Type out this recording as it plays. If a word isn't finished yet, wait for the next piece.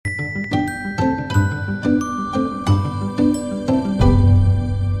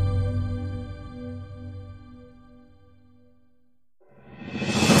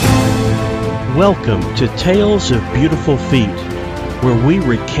Welcome to Tales of Beautiful Feet, where we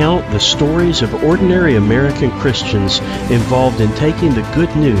recount the stories of ordinary American Christians involved in taking the good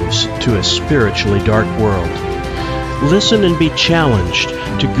news to a spiritually dark world. Listen and be challenged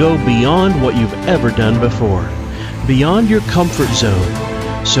to go beyond what you've ever done before, beyond your comfort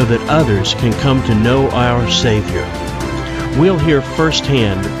zone, so that others can come to know our Savior. We'll hear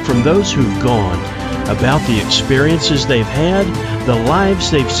firsthand from those who've gone about the experiences they've had, the lives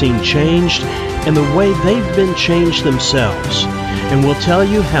they've seen changed, and the way they've been changed themselves. And we'll tell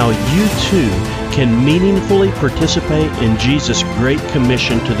you how you too can meaningfully participate in Jesus' Great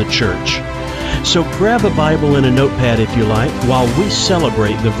Commission to the church. So grab a Bible and a notepad if you like, while we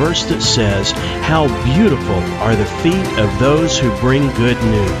celebrate the verse that says, "How beautiful are the feet of those who bring good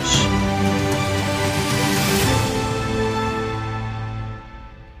news."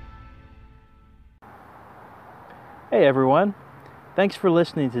 Hey everyone, thanks for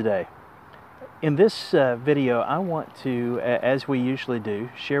listening today. In this video, I want to, as we usually do,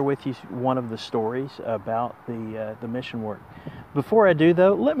 share with you one of the stories about the mission work. Before I do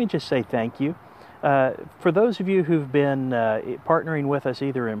though, let me just say thank you. For those of you who've been partnering with us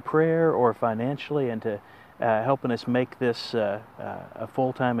either in prayer or financially and to helping us make this a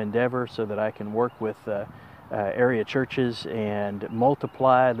full-time endeavor so that I can work with area churches and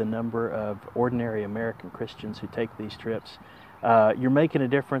multiply the number of ordinary American Christians who take these trips. You're making a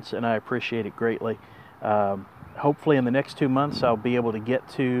difference, and I appreciate it greatly. Hopefully in the next 2 months I'll be able to get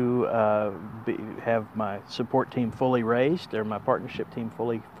to have my support team fully raised, or my partnership team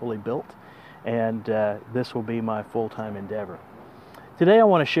fully built, and this will be my full-time endeavor. Today I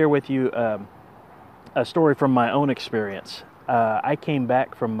want to share with you a story from my own experience. I came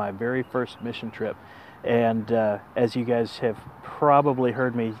back from my very first mission trip, and as you guys have probably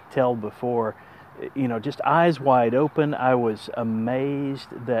heard me tell before, you know, just eyes wide open, I was amazed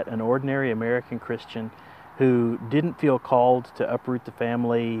that an ordinary American Christian who didn't feel called to uproot the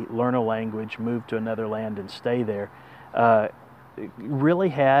family, learn a language, move to another land and stay there, really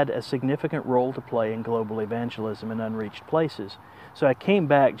had a significant role to play in global evangelism in unreached places. So I came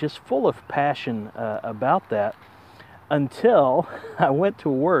back just full of passion about that, until I went to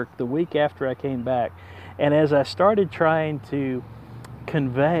work the week after I came back. And as I started trying to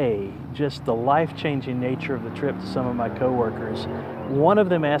convey just the life-changing nature of the trip to some of my coworkers, one of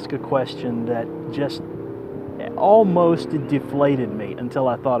them asked a question that just almost deflated me until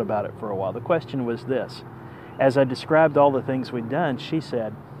I thought about it for a while. The question was this. As I described all the things we'd done, she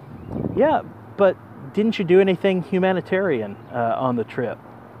said, "Yeah, but didn't you do anything humanitarian on the trip?"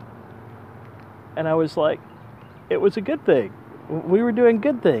 And I was like, it was a good thing. We were doing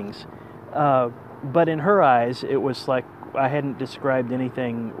good things. But in her eyes, it was like I hadn't described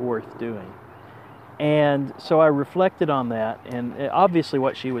anything worth doing. And so I reflected on that, and obviously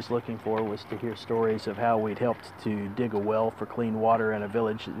what she was looking for was to hear stories of how we'd helped to dig a well for clean water in a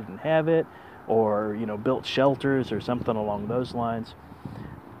village that didn't have it, or, you know, built shelters or something along those lines.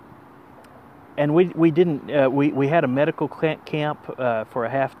 And we didn't. We had a medical camp for a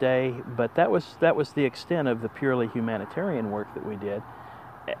half day, but that was the extent of the purely humanitarian work that we did.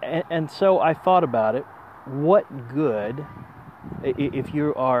 And so I thought about it. What good, if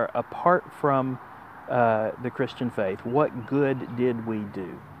you are apart from the Christian faith, what good did we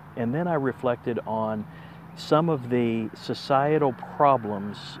do? And then I reflected on some of the societal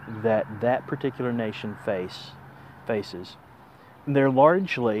problems that particular nation faces. They're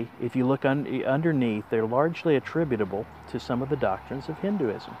largely, if you look underneath, they're largely attributable to some of the doctrines of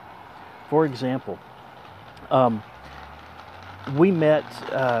Hinduism. For example, we met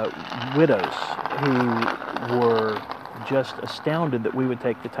widows who were just astounded that we would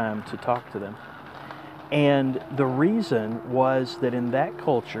take the time to talk to them. And the reason was that in that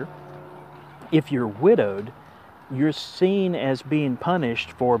culture, if you're widowed, you're seen as being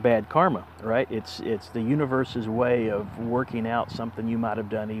punished for bad karma, right? It's the universe's way of working out something you might have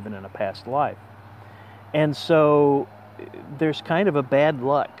done even in a past life. And so there's kind of a bad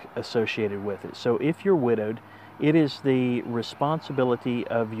luck associated with it. So if you're widowed, it is the responsibility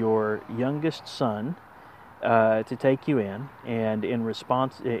of your youngest son to take you in, and in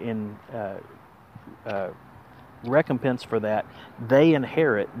recompense for that, they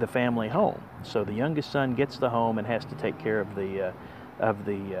inherit the family home. So the youngest son gets the home and has to take care of the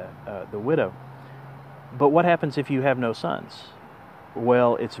widow. But what happens if you have no sons?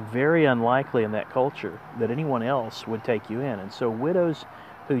 Well, it's very unlikely in that culture that anyone else would take you in. And so widows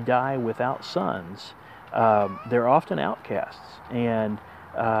who die without sons, they're often outcasts, and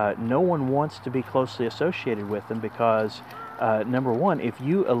no one wants to be closely associated with them because number one, if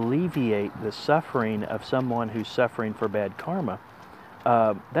you alleviate the suffering of someone who's suffering for bad karma,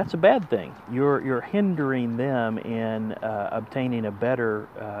 that's a bad thing. You're hindering them in obtaining a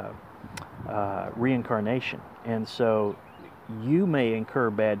better reincarnation, and so you may incur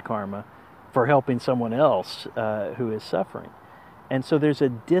bad karma for helping someone else who is suffering. And so there's a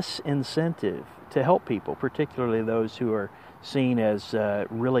disincentive to help people, particularly those who are seen as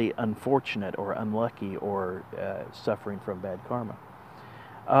really unfortunate or unlucky or suffering from bad karma.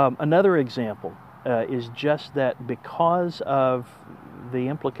 Another example is just that because of the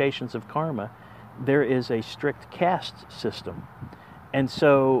implications of karma, there is a strict caste system. And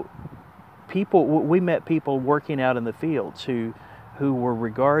so we met people working out in the fields who were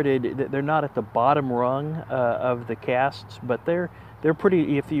regarded, they're not at the bottom rung of the castes, but they're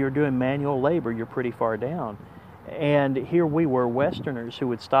pretty, if you're doing manual labor, you're pretty far down. And here we were Westerners who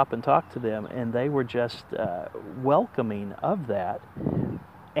would stop and talk to them, and they were just welcoming of that.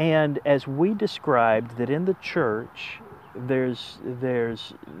 And as we described that in the church, there's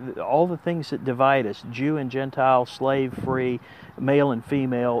all the things that divide us, Jew and Gentile, slave free, male and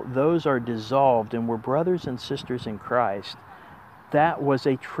female, those are dissolved, and we're brothers and sisters in Christ. That was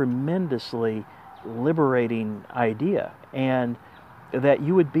a tremendously liberating idea, and that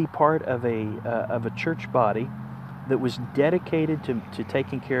you would be part of a church body that was dedicated to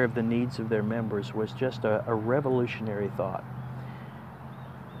taking care of the needs of their members was just a revolutionary thought.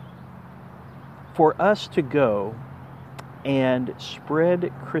 For us to go and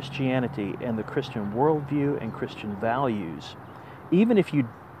spread Christianity and the Christian worldview and Christian values, even if you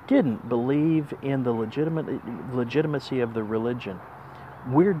didn't believe in the legitimacy of the religion,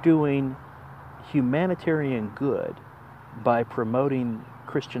 we're doing humanitarian good by promoting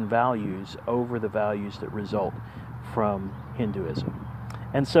Christian values over the values that result from Hinduism.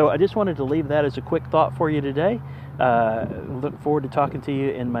 And so I just wanted to leave that as a quick thought for you today. Look forward to talking to you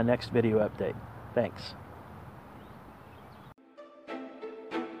in my next video update. Thanks.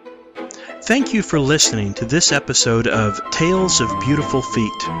 Thank you for listening to this episode of Tales of Beautiful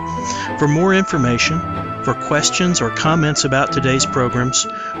Feet. For more information, for questions or comments about today's programs,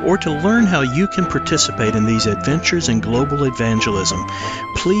 or to learn how you can participate in these adventures in global evangelism,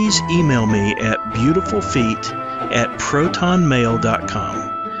 please email me at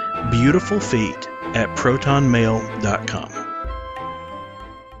beautifulfeet@protonmail.com. beautifulfeet@protonmail.com.